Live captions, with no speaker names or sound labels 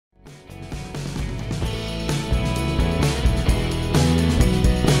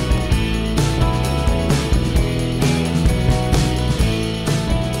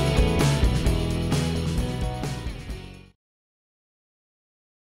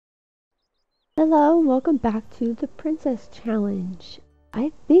Hello, welcome back to the Princess Challenge.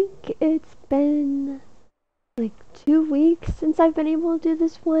 I think it's been like 2 weeks since I've been able to do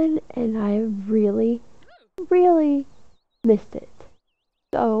this one, and I really missed it.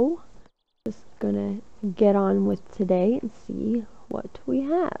 So, just gonna get on with today and see what we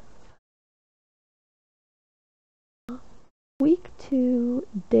have. Week 2,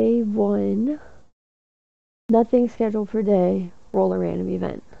 day 1. Nothing scheduled for day. Roll a random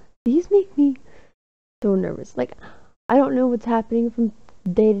event. These make me so nervous. Like, I don't know what's happening from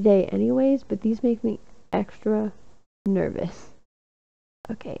day to day anyways, but these make me extra nervous.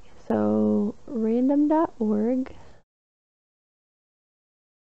 Okay, so random.org,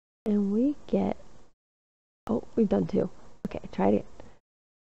 and we get, oh, we've done 2. Okay, try it again.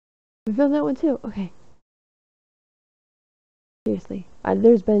 We found that one too. Okay. Seriously,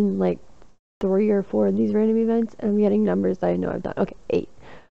 there's been like 3 or 4 of these random events, and I'm getting numbers that I know I've done. Okay, 8.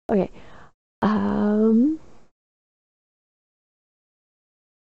 Okay.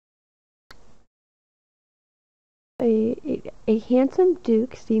 A handsome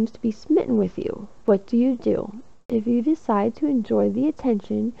duke seems to be smitten with you. What do you do? If you decide to enjoy the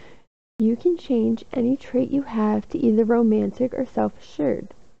attention, you can change any trait you have to either romantic or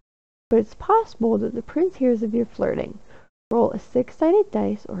self-assured. But it's possible that the prince hears of your flirting. Roll a 6-sided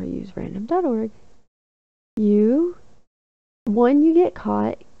dice or use random.org. You get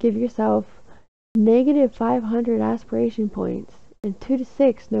caught, give yourself negative 500 aspiration points, and 2 to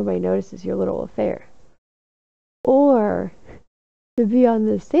 6, nobody notices your little affair. Or, to be on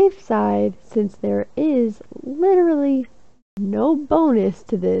the safe side, since there is literally no bonus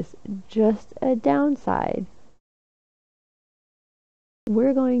to this, just a downside,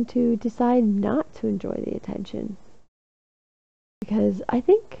 we're going to decide not to enjoy the attention. Because I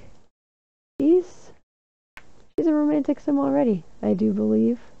think she's a romantic sim already, I do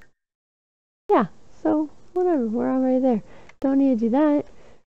believe. Yeah, so whatever, we're already there. Don't need to do that.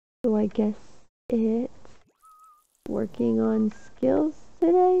 So I guess it's working on skills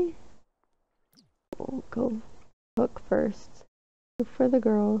today. We'll go cook first. Cook for the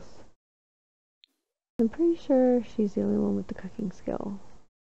girls. I'm pretty sure she's the only one with the cooking skill.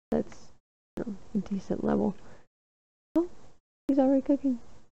 That's a decent level. Oh, she's already cooking.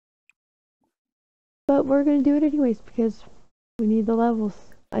 But we're gonna do it anyways because we need the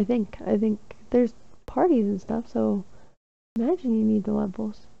levels. I think there's parties and stuff, so imagine you need the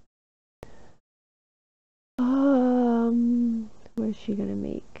levels. What is she gonna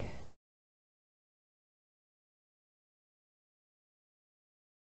make?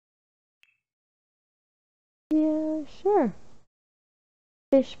 Yeah, sure.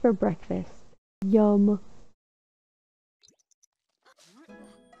 Fish for breakfast. Yum.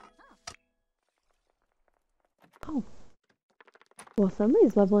 Oh. Well,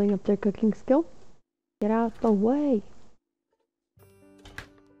 somebody's leveling up their cooking skill. Get out the way.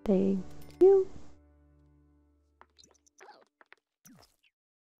 Thank you.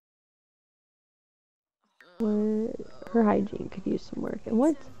 Her hygiene could use some work. And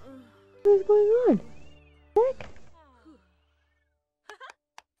what is going on? Heck?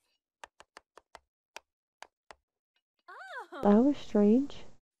 That was strange.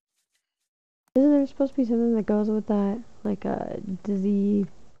 Isn't there supposed to be something that goes with that? Like a disease?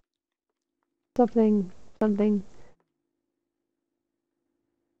 Something. Yeah,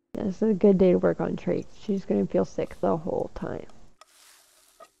 this is a good day to work on traits. She's gonna feel sick the whole time.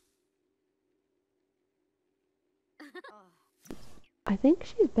 I think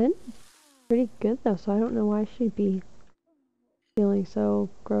she's been pretty good though, so I don't know why she'd be feeling so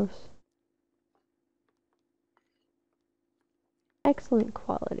gross. Excellent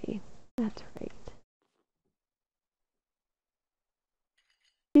quality. That's right.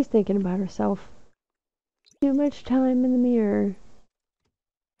 She's thinking about herself. Too much time in the mirror.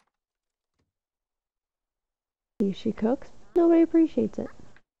 See, she cooks. Nobody appreciates it.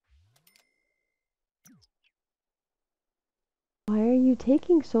 Why are you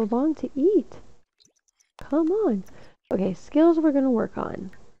taking so long to eat? Come on. Okay, skills we're gonna work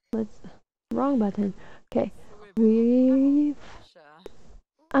on. Wrong button. Okay,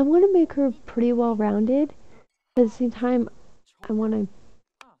 I want to make her pretty well-rounded. At the same time, I don't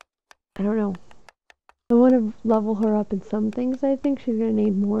know. I want to level her up in some things I think she's gonna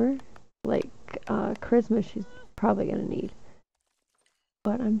need more. Like, charisma she's probably gonna need.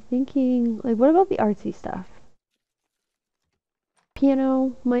 But I'm thinking, like, what about the artsy stuff?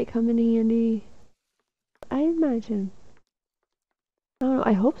 Piano might come in handy. I imagine. I don't know,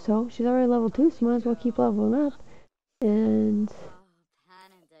 I hope so. She's already level 2, so might as well keep leveling up. And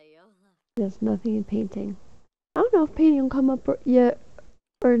there's nothing in painting. I don't know if painting will come up yet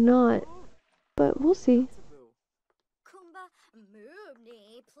or not. but we'll see.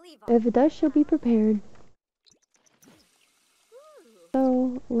 If it does, she'll be prepared.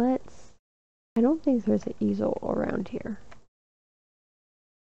 So let's... I don't think there's an easel around here.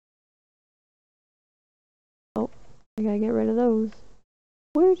 Oh, I gotta get rid of those.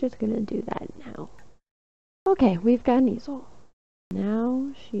 We're just gonna do that now. Okay, we've got an easel.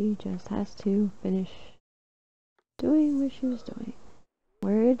 Now she just has to finish doing what she was doing.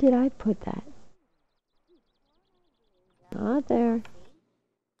 Where did I put that? Not there.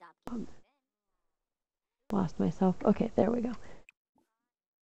 Lost myself. Okay, there we go.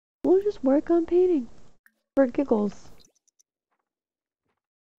 We'll just work on painting. For giggles.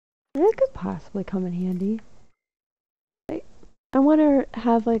 That could possibly come in handy. I want to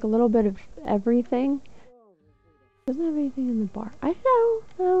have like a little bit of everything. Doesn't have anything in the bar. I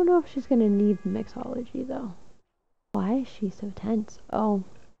don't know if she's gonna need mixology though. Why is she so tense? Oh,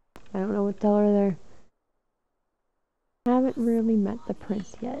 I don't know what to tell her there. I haven't really met the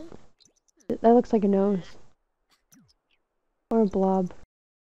prince yet. That looks like a nose. Or a blob.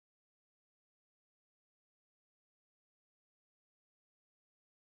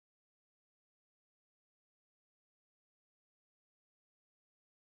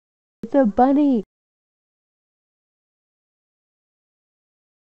 It's a bunny!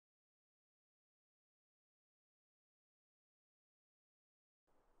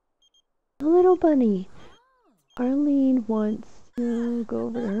 A little bunny. Arlene wants to go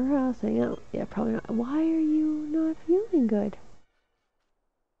over to her house, hang out. Yeah, probably not. Why are you not feeling good?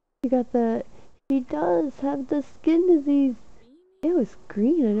 She does have the skin disease. It was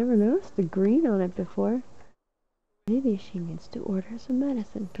green. I never noticed the green on it before. Maybe she needs to order some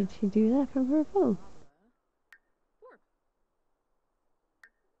medicine. Can she do that from her phone?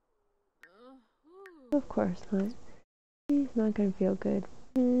 Of course not. She's not gonna feel good.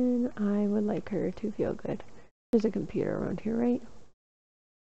 And I would like her to feel good. There's a computer around here, right?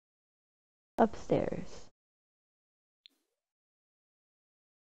 Upstairs.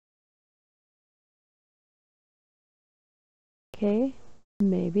 Okay,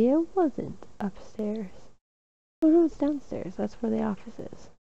 maybe it wasn't upstairs. Oh no, it's downstairs. That's where the office is.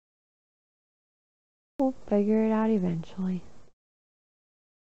 We'll figure it out eventually.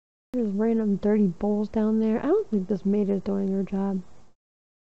 There's random dirty bowls down there. I don't think this maid is doing her job.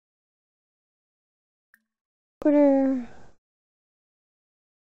 Order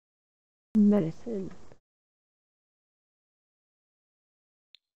medicine.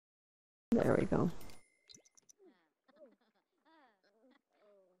 There we go.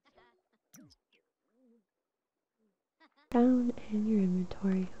 Down in your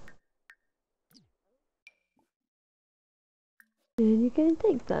inventory. And you can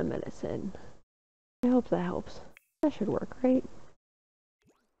take that medicine. I hope that helps. That should work, right?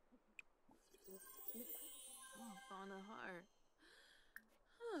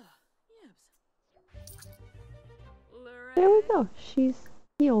 There we go. She's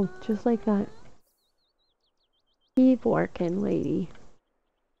healed just like that. Keep working, lady.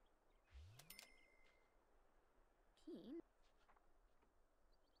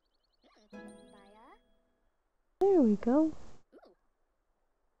 There we go.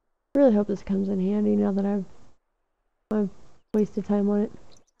 Really hope this comes in handy now that I've wasted time on it.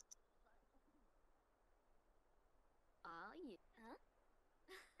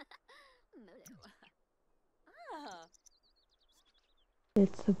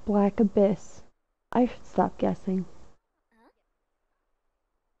 It's the black abyss. I should stop guessing.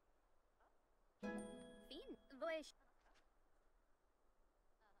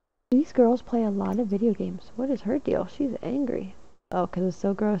 These girls play a lot of video games. What is her deal? She's angry. Oh, because it's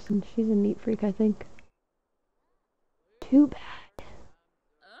so gross and she's a neat freak, I think. Too bad.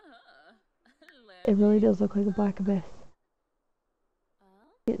 It really does look like a black abyss.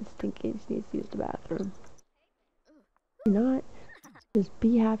 Getting stinky, she needs to use the bathroom. You're not. Just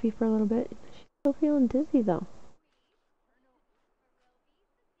be happy for a little bit. She's still feeling dizzy though.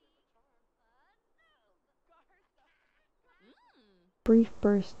 Brief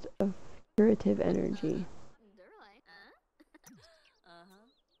burst of curative energy.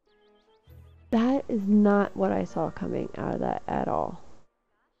 That is not what I saw coming out of that at all.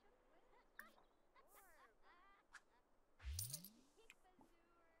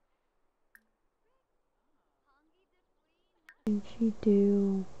 Can she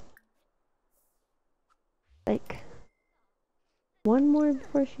do like one more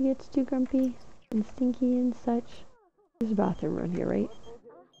before she gets too grumpy and stinky and such? There's a bathroom around here, right?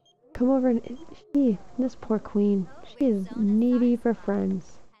 Come over and this poor queen, she is needy for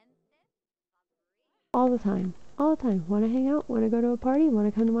friends. All the time. all the time. Wanna hang out? Wanna go to a party?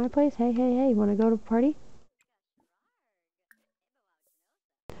 Wanna come to my place? Hey, hey, hey, wanna go to a party?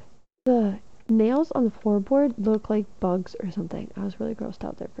 The nails on the floorboard look like bugs or something. I was really grossed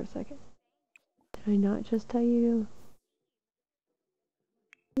out there for a second. Did I not just tell you?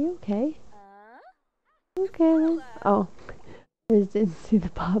 Are you okay? Okay then. Oh, I just didn't see the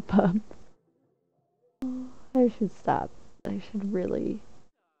pop-up. Oh, I should stop. I should really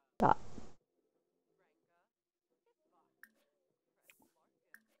stop.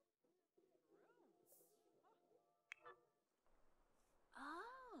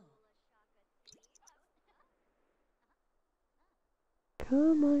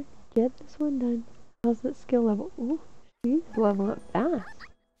 Come on, get this one done. How's that skill level? Ooh, she's leveling up fast.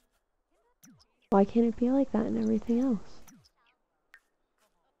 Why can't it be like that in everything else?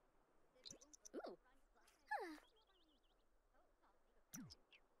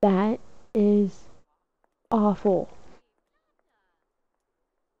 That is awful.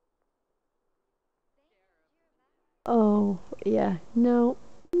 Oh, yeah. Nope.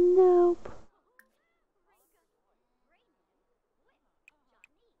 Nope.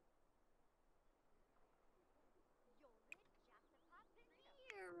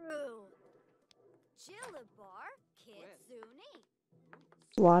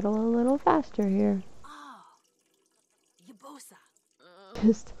 Waddle a little faster here.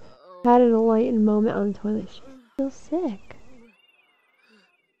 Just had an enlightened moment on the toilet. She feels sick.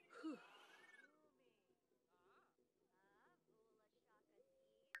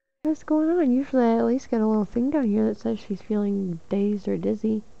 What's going on? Usually I at least get a little thing down here that says she's feeling dazed or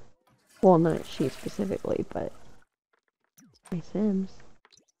dizzy. Well, not she specifically, but my Sims.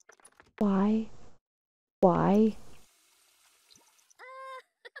 Why? Why?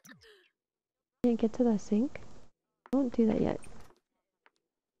 Can't get to the sink? Don't do that yet.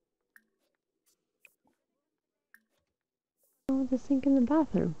 Oh, the sink in the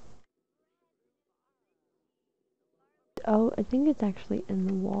bathroom. Oh, I think it's actually in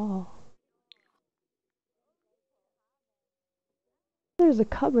the wall. There's a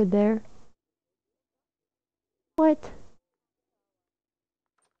cupboard there. What?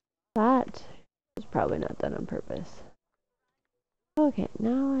 That was probably not done on purpose. Okay,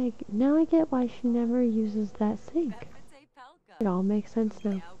 now I get why she never uses that sink. It all makes sense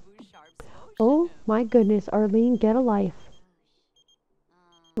now. Oh my goodness, Arlene, get a life.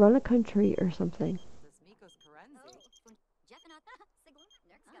 Run a country or something.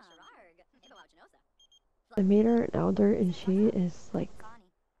 I made her an elder and she is like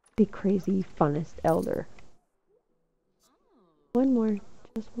the crazy funnest elder. One more,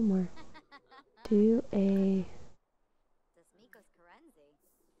 just one more. Do a...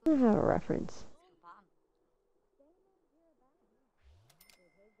 I don't have a reference.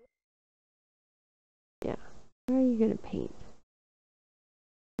 Yeah. Where are you gonna paint?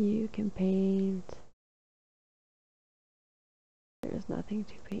 You can paint... There's nothing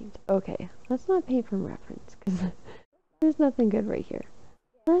to paint. Okay, let's not paint from reference, because there's nothing good right here.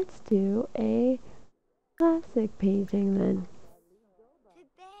 Let's do a classic painting then.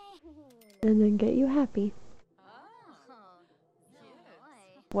 And then get you happy.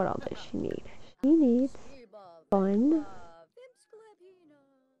 What all does she need? She needs fun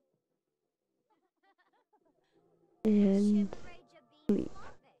and sleep.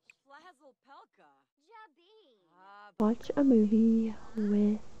 Watch a movie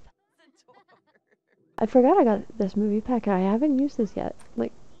with... I forgot I got this movie pack. I haven't used this yet.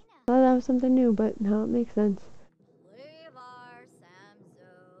 Like, I thought that was something new, but now it makes sense.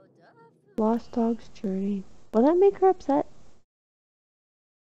 Lost Dog's Journey. Will that make her upset?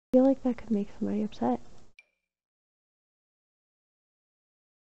 I feel like that could make somebody upset.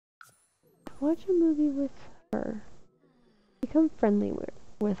 Watch a movie with her. Become friendly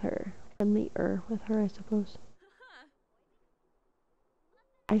with her. Friendlier with her, I suppose.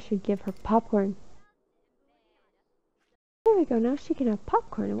 I should give her popcorn. There we go. Now she can have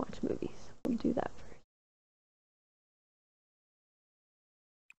popcorn and watch movies. We'll do that first.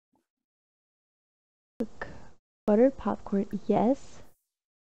 Look, buttered popcorn. Yes.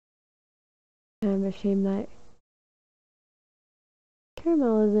 Kind of a shame that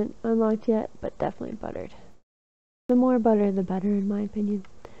caramel isn't unlocked yet, but definitely buttered. The more butter, the better, in my opinion.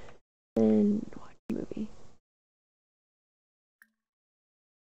 Then watch a movie.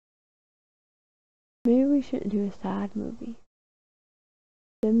 Maybe we shouldn't do a sad movie.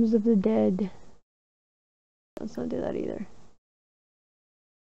 Sims of the Dead. Let's not do that either.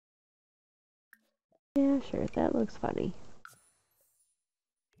 Yeah, sure, that looks funny.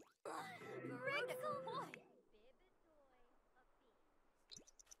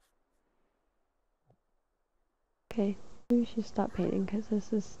 Okay, maybe we should stop painting because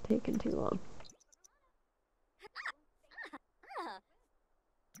this is taking too long.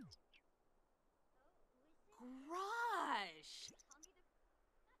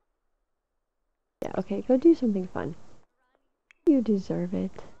 Yeah, okay, go do something fun. You deserve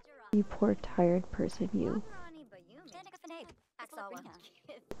it. You poor tired person, you.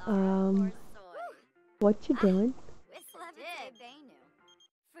 What you doing?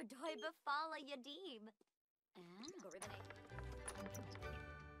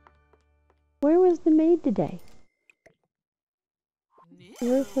 Where was the maid today?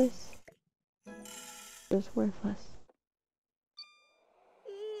 Worthless. Just worthless.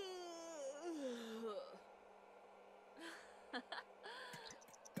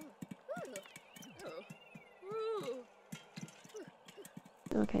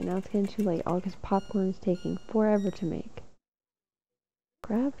 Okay, now it's getting too late. All because popcorn is taking forever to make.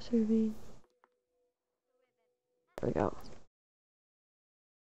 Grab a serving. There we go.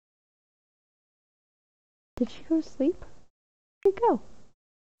 Did she go to sleep? Where'd she go?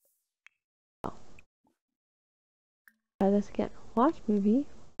 Oh. Try this again. Watch movie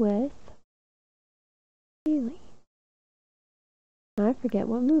with Haley. I forget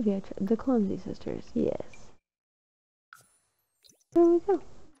what movie I tried. The Clumsy Sisters. Yes. There we go.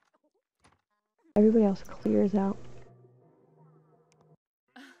 Everybody else clears out.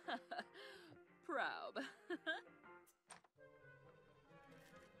 Proud.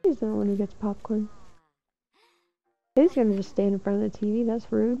 He's the one who gets popcorn. He's gonna just stand in front of the TV.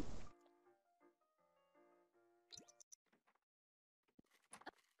 That's rude.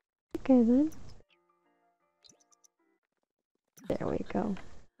 Okay then. There we go.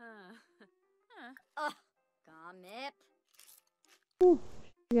 Oh,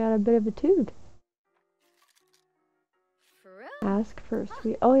 she got a bit of a toot. Ask for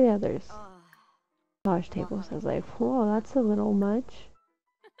sweet. Oh yeah, there's massage tables. I was like, whoa, that's a little much.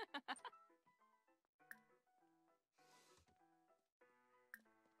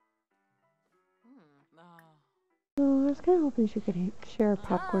 Oh, I was kind of hoping she could share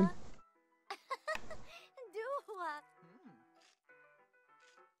popcorn.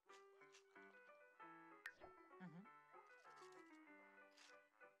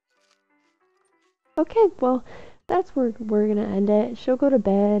 Okay, well, that's where we're gonna end it. She'll go to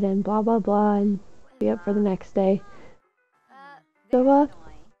bed and blah blah blah and be up for the next day. So,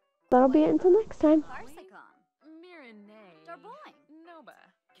 that'll be it until next time.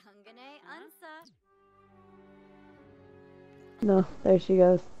 No, there she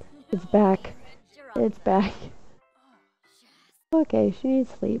goes. It's back. It's back. Okay, she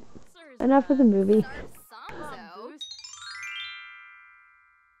needs sleep. Enough of the movie.